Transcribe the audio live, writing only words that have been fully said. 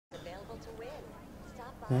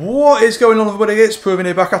What is going on, everybody? It's Proven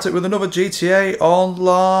here, back at it with another GTA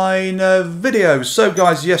Online video. So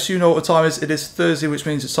guys, yes, you know what the time is. It is Thursday, which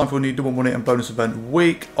means it's time for a new double money and bonus event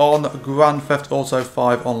week on Grand Theft Auto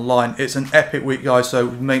 5 Online. It's an epic week, guys,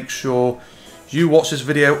 so make sure you watch this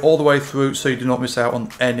video all the way through so you do not miss out on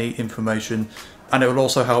any information. And it will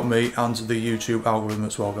also help me and the YouTube algorithm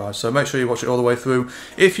as well, guys. So make sure you watch it all the way through.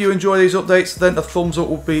 If you enjoy these updates, then a thumbs up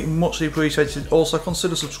will be muchly appreciated. Also,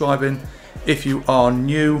 consider subscribing if you are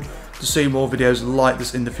new to see more videos like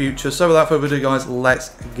this in the future. So without further ado, guys, let's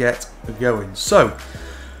get going. So,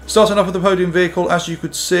 starting off with the podium vehicle, as you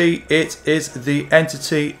could see, it is the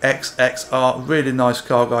Entity XXR. Really nice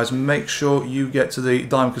car, guys. Make sure you get to the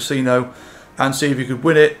Diamond Casino and see if you could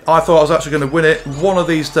win it. I thought I was actually going to win it one of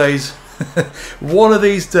these days. One of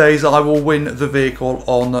these days I will win the vehicle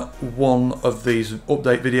on one of these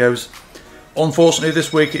update videos. Unfortunately,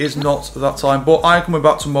 this week it is not that time, but I am coming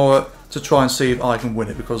back tomorrow to try and see if I can win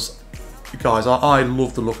it, because guys, I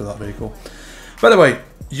love the look of that vehicle. By the way,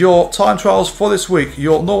 your time trials for this week: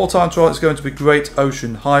 your normal time trial is going to be Great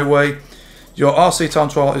Ocean Highway, your RC time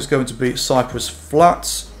trial is going to be Cypress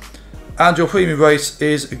Flats, and your premium race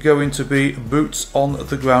is going to be Boots on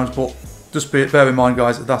the Ground. But just bear in mind,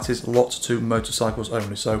 guys, that is lots to motorcycles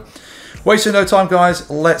only. So, wasting no time, guys,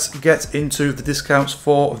 let's get into the discounts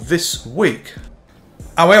for this week.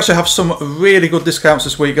 And we actually have some really good discounts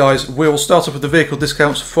this week, guys. We'll start off with the vehicle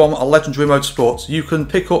discounts from Legendary Motorsports. You can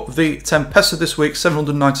pick up the Tempesta this week,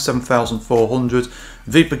 797,400.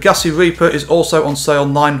 The Pegassi Reaper is also on sale,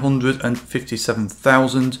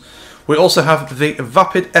 957,000. We also have the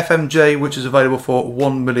Vapid FMJ, which is available for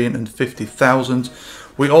 1,050,000.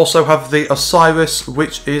 We also have the Osiris,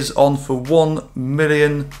 which is on for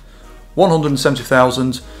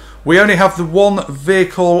 1,170,000. We only have the one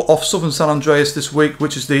vehicle off Southern San Andreas this week,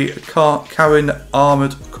 which is the Karin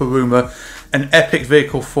Armoured Kuruma, an epic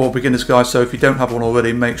vehicle for beginners, guys. So if you don't have one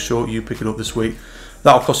already, make sure you pick it up this week.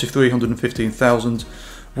 That'll cost you 315,000.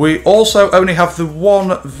 We also only have the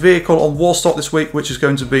one vehicle on Warstock this week, which is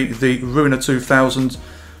going to be the Ruiner 2000.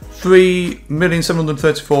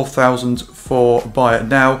 3,734,000 for buy it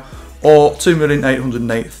now, or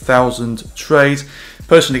 2,808,000 trade.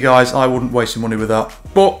 Personally, guys, I wouldn't waste your money with that,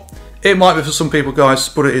 but it might be for some people, guys,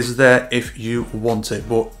 but it is there if you want it,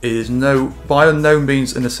 but it is by no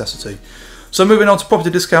means a necessity. So moving on to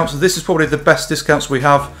property discounts, this is probably the best discounts we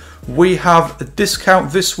have. We have a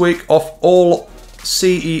discount this week off all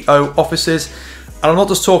CEO offices. And I'm not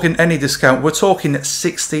just talking any discount, we're talking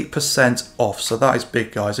 60% off. So that is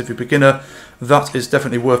big, guys. If you're a beginner, that is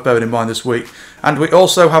definitely worth bearing in mind this week. And we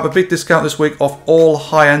also have a big discount this week off all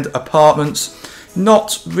high-end apartments.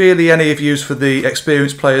 Not really any of use for the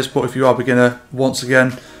experienced players, but if you are a beginner, once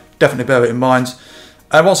again, definitely bear it in mind.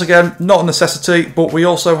 And once again, not a necessity, but we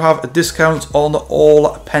also have a discount on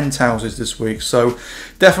all penthouses this week. So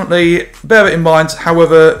definitely bear it in mind.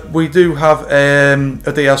 However, we do have a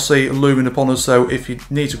DLC looming upon us. So if you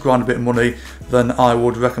need to grind a bit of money, then I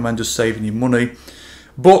would recommend just saving your money.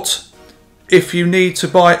 But if you need to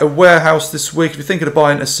buy a warehouse this week, if you're thinking of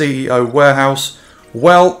buying a CEO warehouse,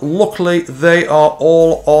 well, luckily they are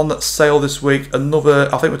all on sale this week. Another,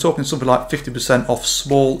 I think we're talking something like 50% off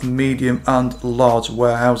small, medium and large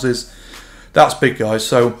warehouses. That's big, guys.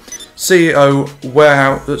 So CEO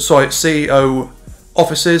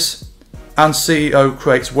offices and CEO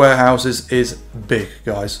crates warehouses is big,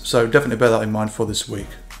 guys. So definitely bear that in mind for this week.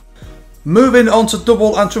 Moving on to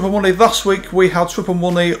double and triple money. Last week we had triple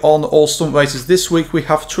money on all stunt races. This week we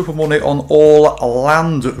have triple money on all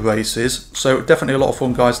land races. So definitely a lot of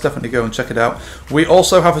fun, guys. Definitely go and check it out. We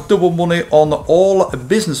also have a double money on all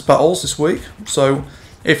business battles this week. So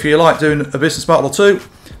if you like doing a business battle or two,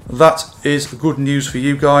 that is good news for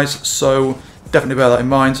you guys. So definitely bear that in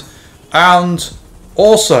mind. And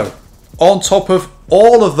also, on top of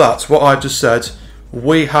all of that, what I just said,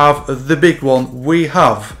 we have the big one. We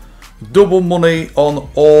have double money on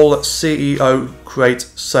all CEO crate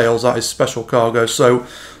sales. That is special cargo. So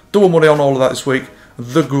double money on all of that this week.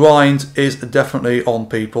 The grind is definitely on,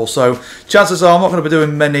 people. So chances are I'm not going to be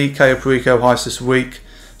doing many Cayo Perico heists this week.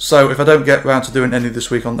 So if I don't get around to doing any this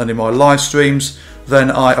week on any of my live streams, then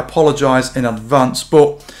I apologise in advance.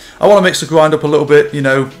 But I want to mix the grind up a little bit. You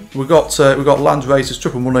know, we've got land races,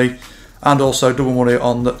 triple money, and also double money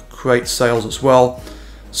on the crate sales as well.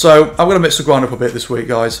 So I'm going to mix the grind up a bit this week,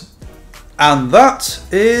 guys. And that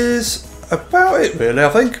is about it, really, I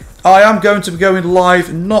think. I am going to be going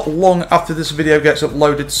live not long after this video gets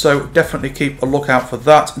uploaded, so definitely keep a lookout for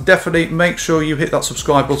that. Definitely make sure you hit that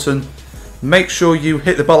subscribe button. Make sure you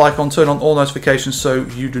hit the bell icon, turn on all notifications so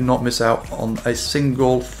you do not miss out on a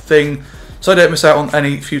single thing. So don't miss out on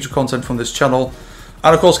any future content from this channel.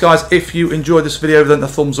 And of course, guys, if you enjoyed this video, then the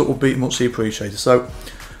thumbs up would be muchly appreciated. So,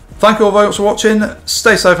 thank you all very much for watching.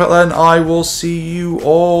 Stay safe out there, and I will see you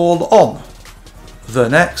all on the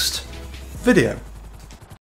next video.